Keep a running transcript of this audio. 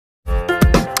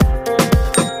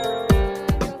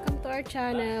our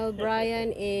channel. Brian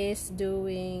is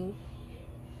doing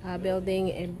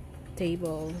building a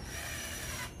table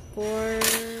for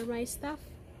my stuff.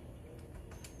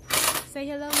 Say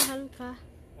hello, mahal ka.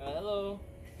 Hello.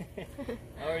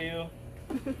 How are you?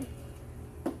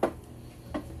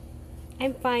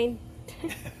 I'm fine.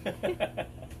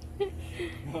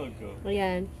 Oh, go.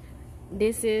 Ayan.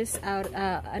 This is our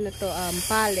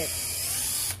pallet.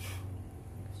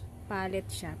 Pallet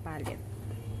siya, pallet.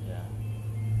 Yeah.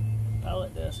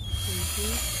 Pallet desk.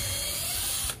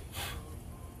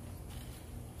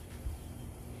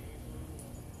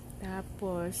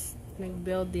 Tapos,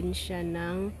 nag-build din siya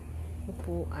ng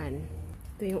upuan.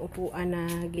 Ito yung upuan na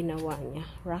ginawa niya.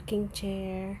 Rocking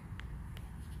chair.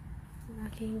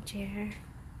 Rocking chair.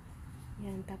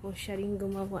 Yan. Tapos, siya rin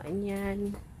gumawa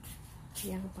niyan.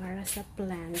 Yan, para sa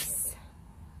plants.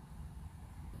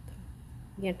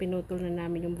 Yan, pinutol na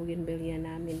namin yung bougainvillea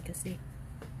namin kasi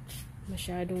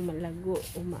masyadong malago.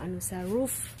 Umaano sa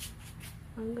roof.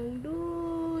 Hanggang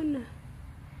dun.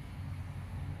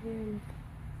 Yan.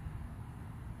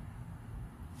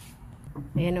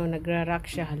 Ayan o, nagra-rock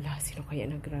siya. Hala, sino kaya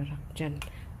nagra-rock dyan?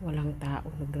 Walang tao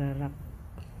nagra-rock.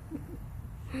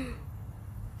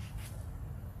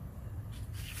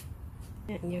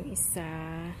 Yan yung isa.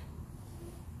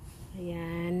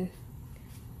 Ayan.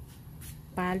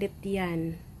 Pallet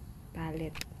yan.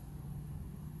 Pallet.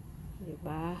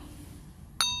 Diba?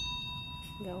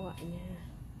 Gawa niya.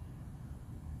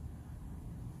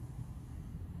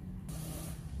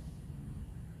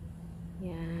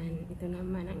 Yan. Ito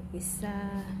naman ang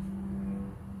isa.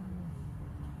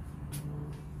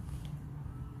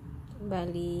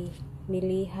 Bali,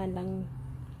 niliha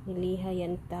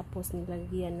yan. Tapos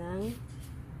nilagyan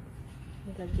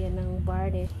ng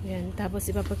barde. Yan. Tapos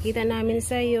ipapakita namin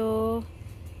sa'yo.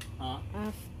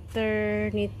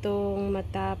 After nitong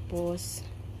matapos.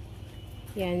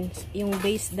 Yan. Yung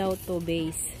base daw to,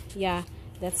 base. Yeah.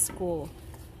 That's cool.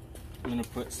 I'm gonna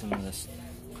put some of this.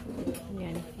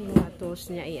 Yan, yung mga tools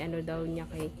niya, i-ano daw niya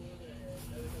kay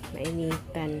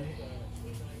mainitan.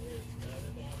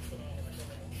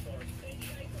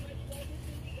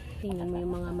 Tingnan mo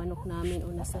yung mga manok namin o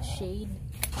nasa shade.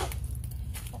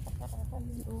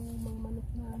 Mga manok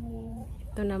namin.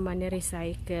 Ito naman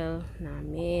ni-recycle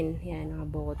namin. Yan, mga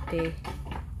bote.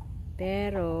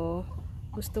 Pero,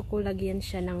 gusto ko lagyan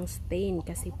siya ng stain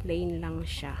kasi plain lang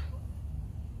siya.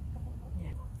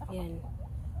 Yan. Yan.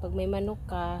 Pag may manok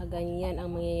ka, ganyan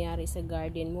ang mangyayari sa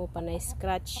garden mo. Panay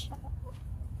scratch.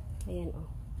 Ayan o.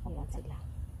 Ayan sila.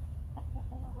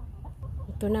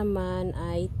 Ito naman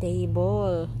ay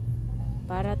table.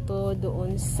 Para to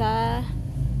doon sa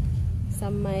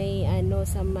may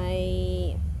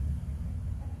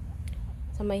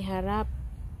harap.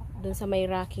 Doon sa may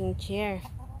rocking chair.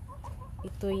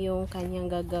 Ito yung kanyang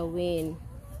gagawin.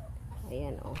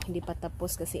 Ayan o. Hindi pa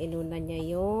tapos kasi inuna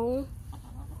niya yung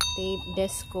tape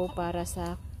desk ko para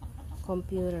sa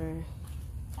computer.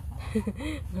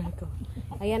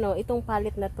 Ayan o, itong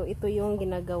pallet na to, ito yung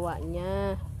ginagawa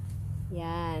niya.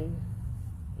 Yan.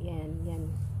 Yan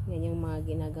yung mga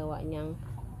ginagawa niyang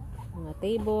mga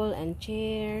table and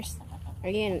chairs.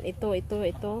 Ayan, ito.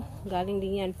 Galing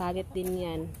din yan, pallet din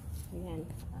yan. Ayan.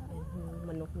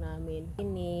 Manok namin.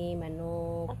 Ini,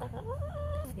 manok.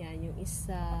 Yan yung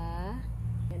isa.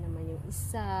 Yan naman yung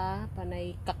isa.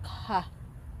 Panay kakha.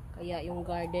 Kaya yung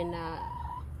garden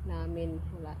namin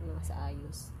wala na sa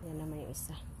ayos. Yan naman yung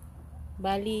isa.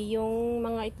 Bali yung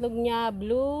mga itlog niya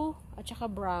blue at saka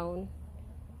brown.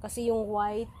 Kasi yung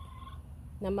white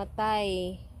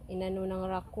namatay, inano ng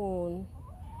raccoon.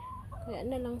 Kaya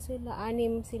na lang sila,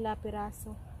 6 sila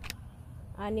piraso.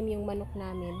 6 yung manok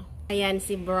namin. Ayan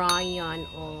si Brian,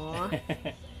 oh.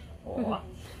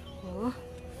 Oh.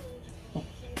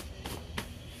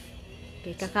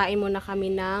 Okay, kakain muna kami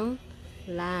ng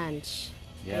lunch.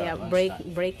 Yeah, kaya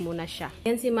break muna siya.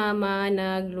 Yan si Mama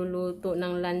nagluluto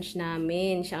ng lunch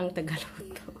namin. Siya ang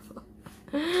tagaluto.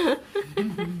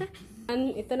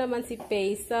 Ito naman si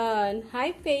Payson.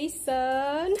 Hi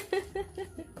Payson.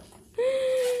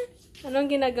 Anong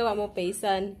ginagawa mo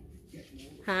Payson?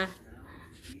 Ha?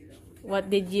 What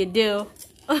did you do?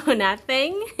 Oh,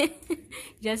 nothing?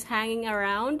 Just hanging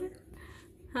around?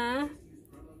 Huh?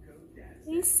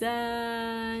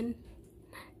 Payson.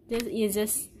 You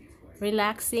just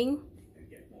relaxing.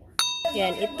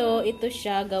 Yan, ito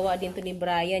siya gawa din to ni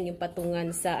Brian, yung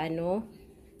patungan sa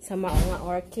sa mga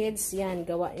orchids. Yan,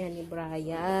 gawa yan ni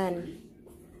Brian.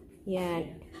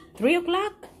 Yan. 3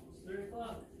 o'clock?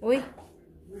 Uy.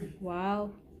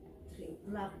 Wow.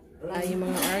 Yung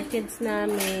mga orchids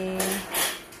namin.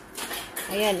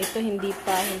 Ayan, ito hindi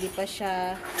pa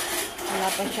siya Wala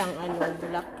pa siyang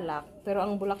bulaklak. Pero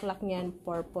ang bulaklak niyan,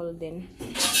 purple din.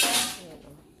 Ayan,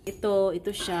 oh.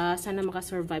 Ito siya. Sana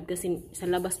makasurvive kasi sa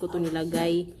labas ko to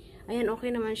nilagay. Ayan, okay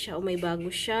naman siya. Oh, may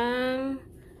bago siyang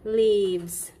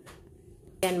leaves.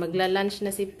 Ayan, magla-lunch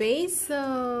na si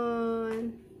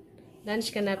Payson. Lunch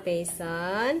ka na,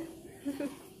 Payson.